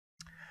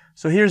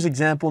So here's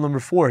example number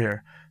 4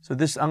 here. So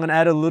this, I'm going to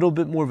add a little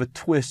bit more of a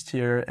twist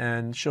here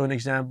and show an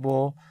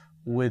example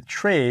with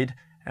trade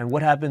and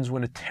what happens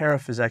when a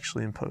tariff is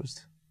actually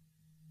imposed.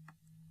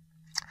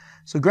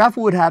 So graph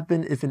what would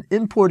happen if an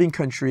importing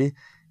country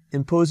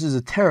imposes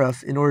a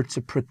tariff in order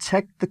to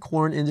protect the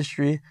corn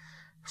industry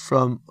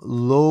from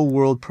low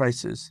world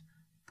prices.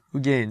 Who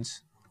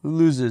gains? Who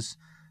loses?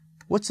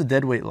 What's the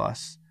deadweight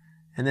loss?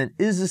 And then,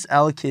 is this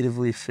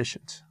allocatively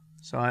efficient?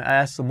 So I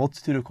asked a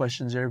multitude of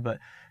questions there, but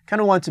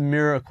kind of want to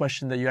mirror a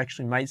question that you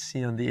actually might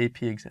see on the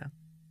AP exam.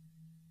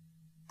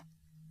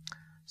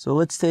 So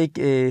let's take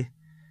a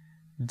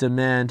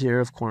demand here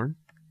of corn,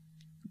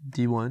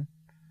 D1,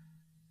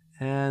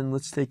 and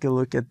let's take a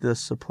look at the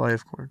supply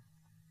of corn,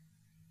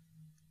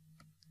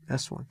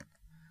 S1.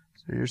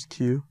 So here's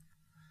Q,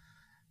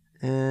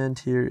 and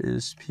here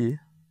is P,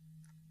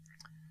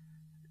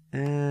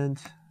 and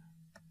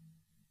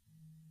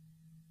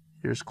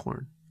here's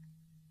corn.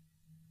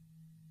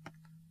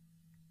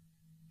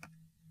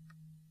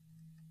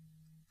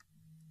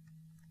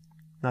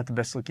 Not the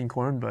best looking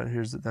corn, but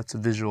that's a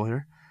visual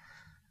here.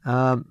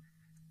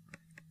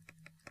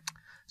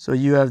 So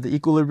you have the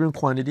equilibrium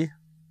quantity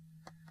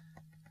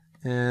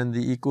and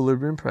the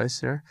equilibrium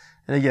price here.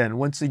 And again,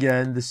 once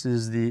again, this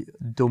is the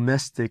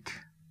domestic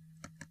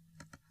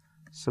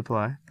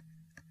supply.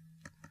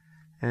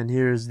 And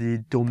here's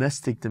the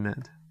domestic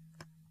demand.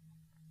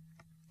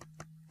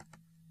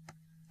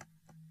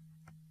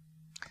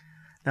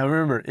 Now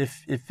remember,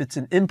 if it's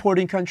an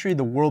importing country,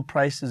 the world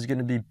price is going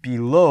to be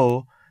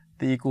below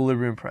the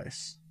equilibrium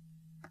price.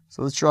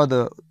 So let's draw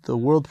the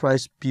world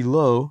price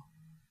below.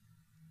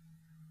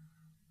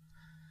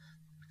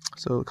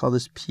 So we'll call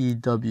this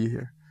PW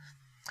here.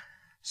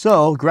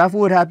 So graph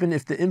what would happen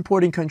if the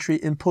importing country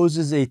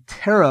imposes a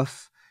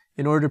tariff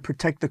in order to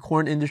protect the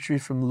corn industry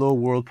from low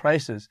world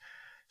prices.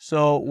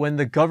 So when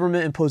the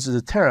government imposes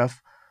a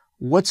tariff,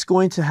 what's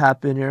going to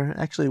happen here?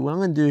 Actually, what I'm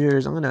going to do here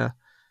is I'm going to,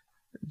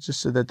 just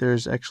so that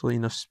there's actually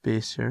enough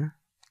space here,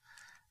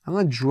 I'm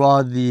going to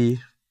draw the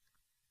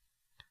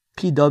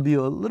PW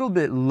a little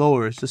bit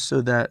lower, just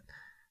so that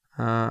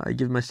I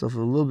give myself a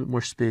little bit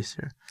more space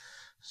here.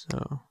 So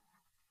I'm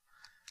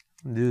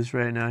going to do this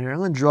right now here. I'm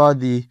going to draw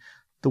the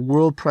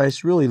world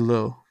price really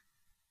low.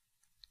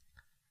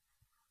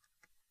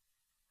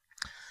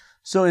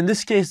 So in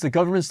this case, the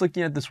government's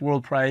looking at this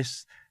world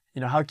price. You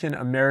know, how can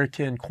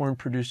American corn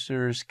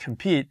producers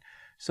compete?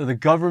 So the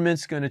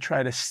government's going to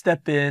try to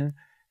step in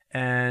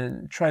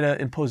and try to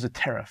impose a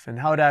tariff. And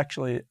how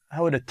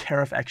would a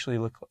tariff actually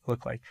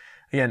look like?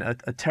 Again,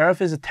 a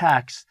tariff is a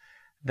tax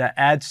that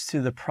adds to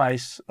the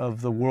price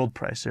of the world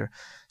price here.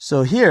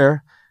 So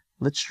here,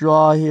 let's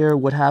draw here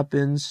what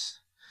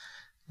happens.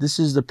 This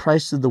is the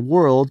price of the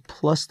world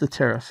plus the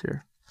tariff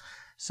here.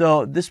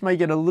 So this might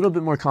get a little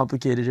bit more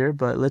complicated here,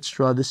 but let's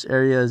draw this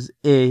area as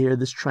A here,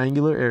 this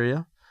triangular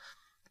area.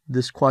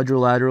 This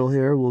quadrilateral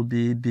here will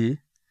be B.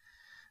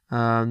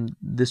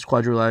 This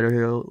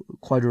quadrilateral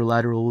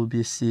will be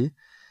a C,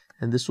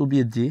 and this will be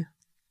a D.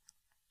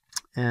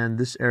 And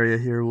this area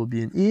here will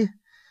be an E,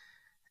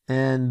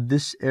 and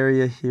this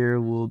area here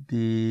will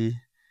be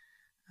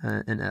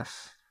an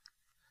F.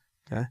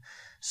 Okay.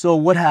 So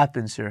what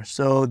happens here?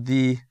 So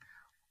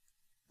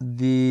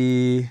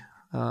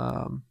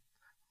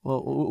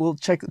we'll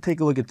take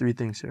a look at 3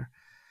 things here.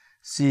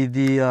 See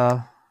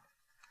the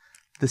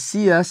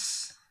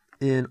CS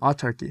in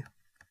autarky.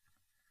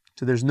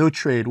 So there's no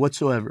trade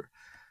whatsoever.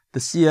 The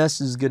CS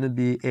is going to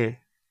be A.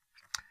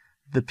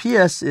 The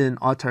PS in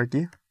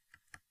autarky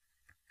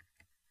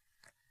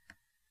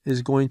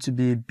is going to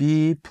be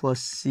B plus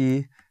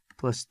C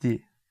plus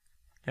D.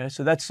 Okay,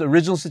 so that's the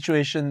original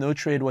situation, no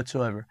trade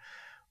whatsoever.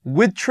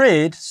 With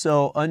trade,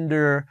 so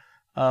under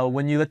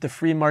when you let the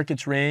free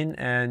markets reign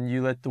and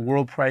you let the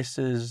world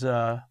prices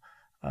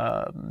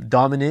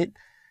dominate,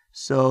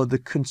 so the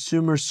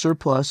consumer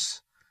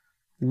surplus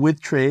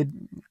with trade,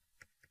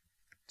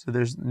 so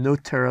there's no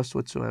tariffs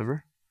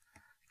whatsoever.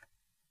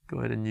 Go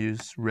ahead and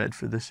use red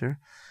for this here.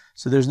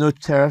 So there's no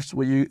tariffs.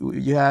 What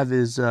you have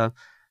is the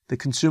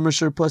consumer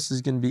surplus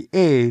is going to be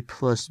A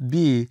plus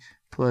B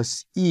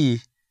plus E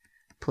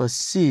plus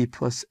C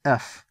plus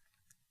F.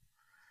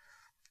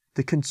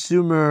 The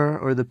consumer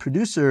or the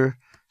producer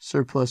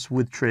surplus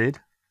with trade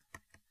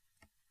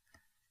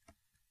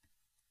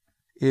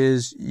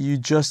is you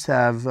just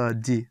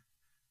have D.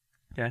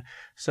 Okay,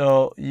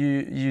 so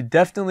you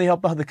definitely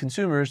help out the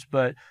consumers,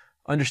 but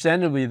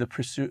understandably the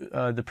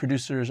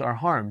producers are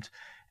harmed,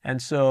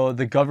 and so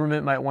the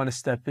government might want to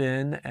step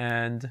in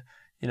and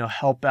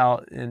help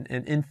out an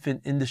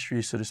infant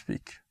industry, so to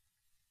speak.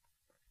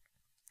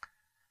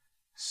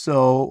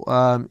 So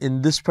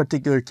in this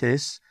particular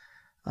case,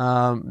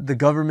 the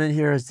government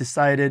here has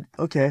decided,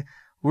 okay,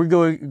 we're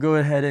going to go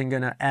ahead and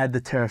going to add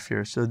the tariff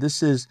here. So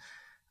this is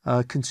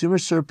consumer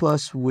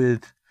surplus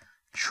with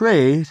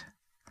trade,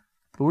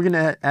 but we're going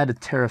to add a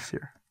tariff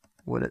here.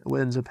 What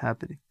ends up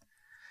happening?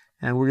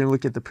 And we're going to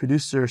look at the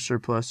producer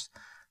surplus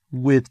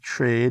with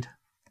trade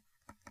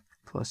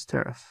plus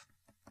tariff.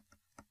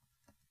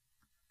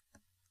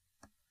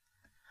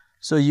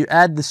 So you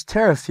add this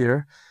tariff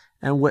here,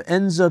 And what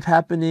ends up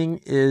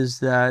happening is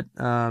that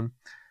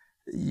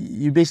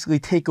you basically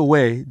take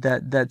away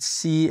that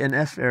C and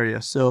F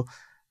area. So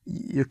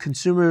your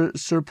consumer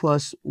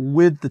surplus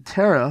with the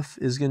tariff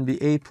is going to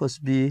be A plus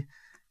B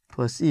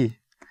plus E.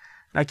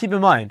 Now keep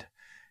in mind,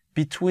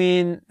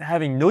 between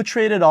having no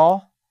trade at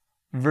all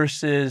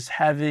versus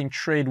having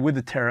trade with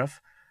the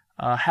tariff,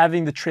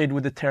 having the trade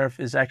with the tariff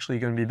is actually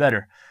going to be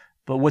better.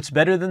 But what's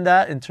better than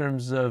that in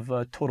terms of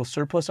total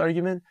surplus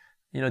argument,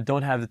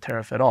 don't have the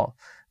tariff at all.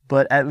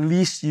 But at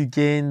least you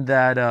gain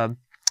that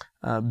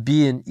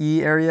B and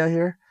E area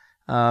here,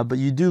 but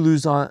you do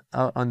lose on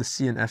the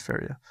C and F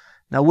area.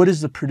 Now, what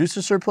is the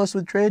producer surplus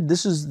with trade?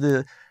 This is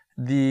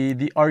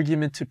the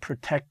argument to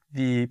protect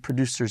the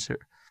producers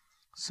here.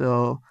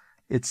 So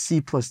it's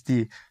C plus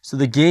D. So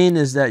the gain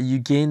is that you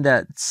gain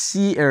that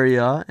C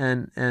area,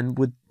 and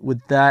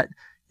with that,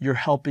 you're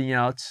helping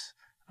out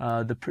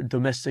the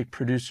domestic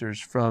producers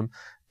from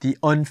the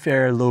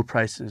unfair low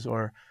prices,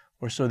 or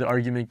so the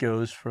argument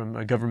goes from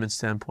a government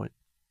standpoint.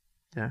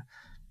 Yeah.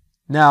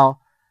 Now,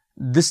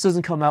 this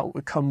doesn't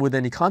come with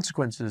any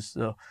consequences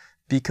though,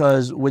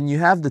 because when you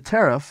have the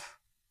tariff,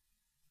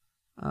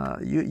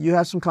 you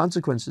have some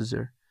consequences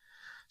here.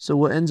 So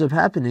what ends up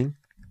happening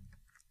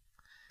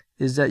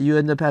is that you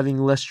end up having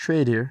less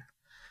trade here.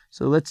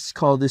 So let's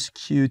call this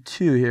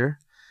Q2 here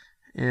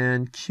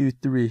and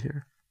Q3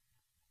 here.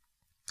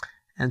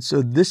 And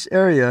so this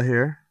area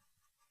here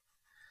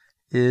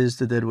is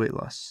the deadweight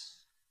loss.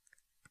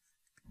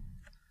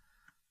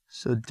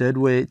 So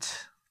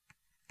deadweight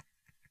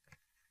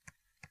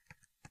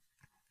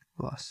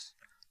loss.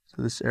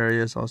 So this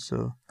area is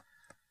also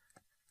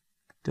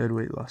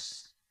deadweight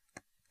loss.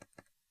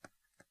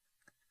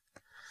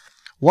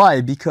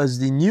 Why? Because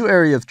the new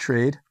area of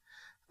trade,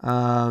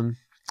 again,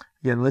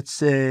 let's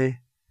say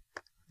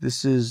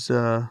this is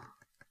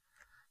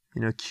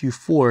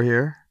Q4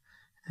 here,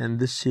 and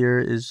this here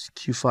is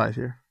Q5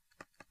 here.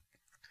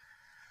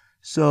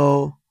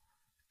 So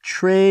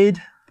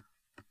trade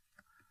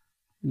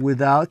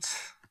without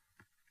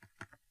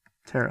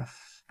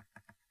tariff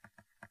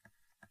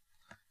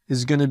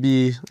is going to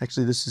be,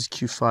 actually this is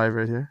Q5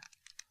 right here,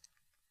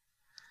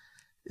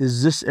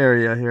 is this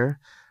area here,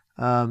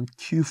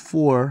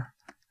 Q4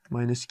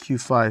 minus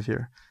Q5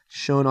 here,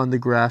 shown on the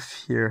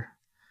graph here.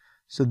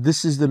 So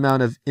this is the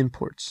amount of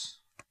imports.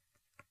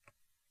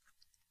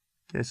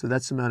 Okay, so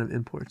that's the amount of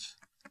imports.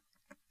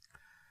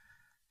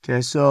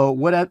 Okay, so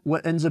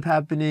what ends up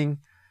happening,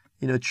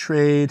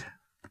 trade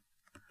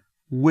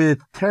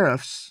with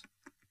tariffs.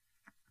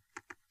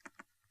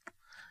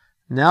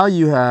 Now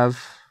you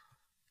have,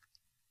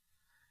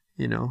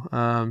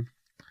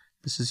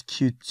 this is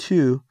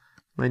Q2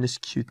 minus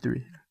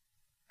Q3.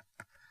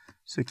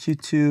 So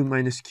Q2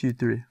 minus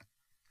Q3.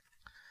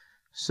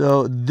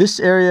 So this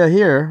area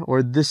here,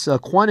 or this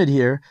quantity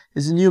here,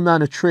 is a new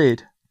amount of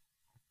trade.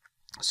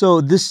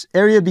 So this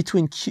area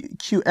between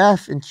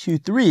QF and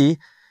Q3,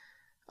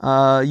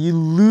 you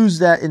lose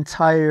that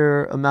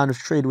entire amount of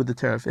trade with the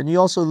tariff. And you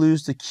also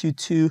lose the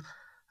Q2,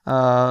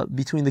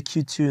 between the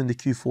Q2 and the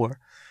Q4.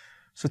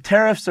 So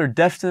tariffs are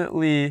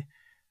definitely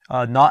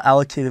not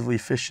allocatively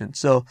efficient.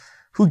 So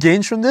who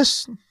gains from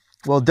this?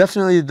 Well,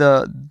 definitely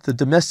the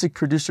domestic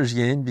producers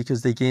gain,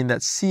 because they gain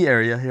that C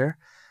area here.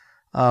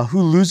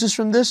 Who loses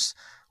from this?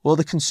 Well,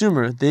 the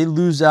consumer. They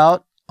lose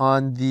out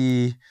on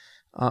the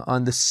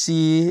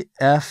C,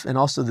 F, and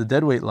also the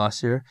deadweight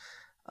loss here.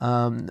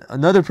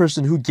 Another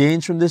person who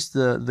gains from this,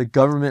 the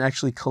government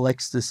actually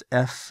collects this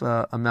F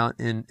amount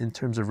in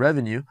terms of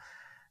revenue.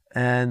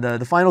 And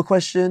the final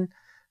question,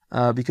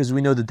 because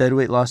we know the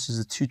deadweight loss is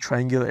the two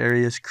triangular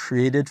areas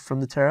created from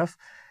the tariff.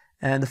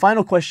 And the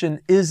final question,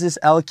 is this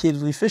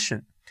allocatively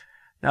efficient?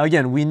 Now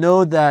again, we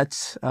know that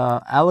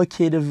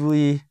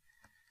allocatively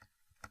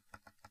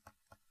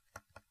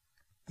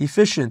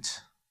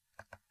efficient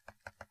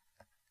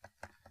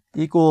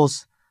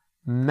equals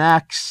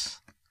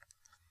max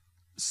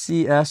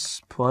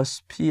CS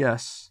plus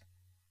PS,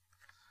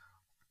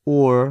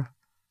 or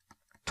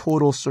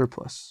total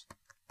surplus.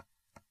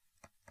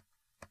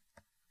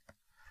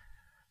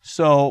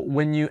 So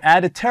when you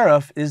add a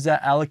tariff, is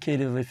that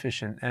allocatively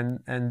efficient?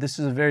 And this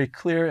is a very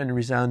clear and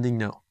resounding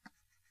no.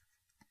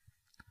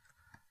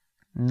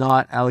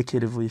 Not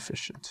allocatively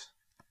efficient.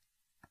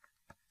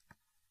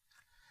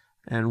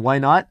 And why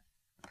not?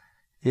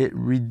 It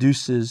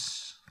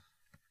reduces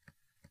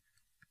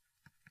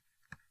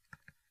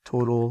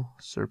total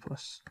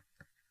surplus.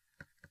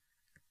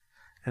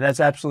 And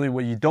that's absolutely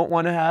what you don't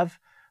want to have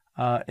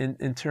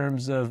in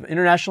terms of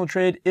international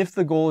trade. If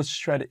the goal is to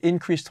try to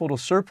increase total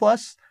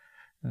surplus,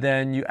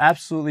 then you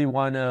absolutely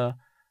want to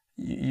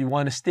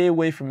stay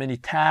away from any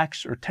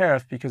tax or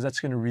tariff, because that's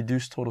going to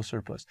reduce total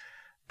surplus.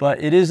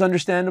 But it is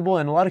understandable,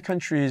 and a lot of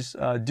countries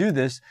do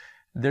this.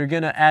 They're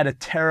going to add a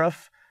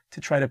tariff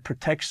to try to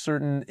protect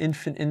certain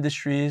infant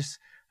industries,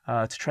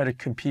 to try to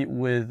compete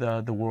with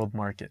the world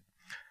market.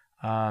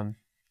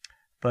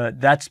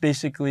 But that's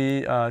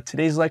basically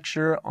today's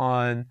lecture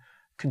on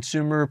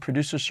consumer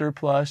producer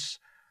surplus,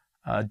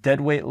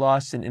 deadweight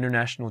loss, and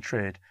international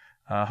trade.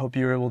 Hope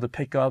you were able to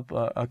pick up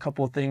a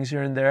couple of things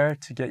here and there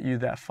to get you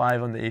that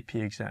 5 on the AP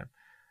exam.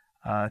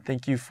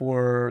 Thank you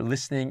for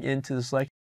listening into this lecture.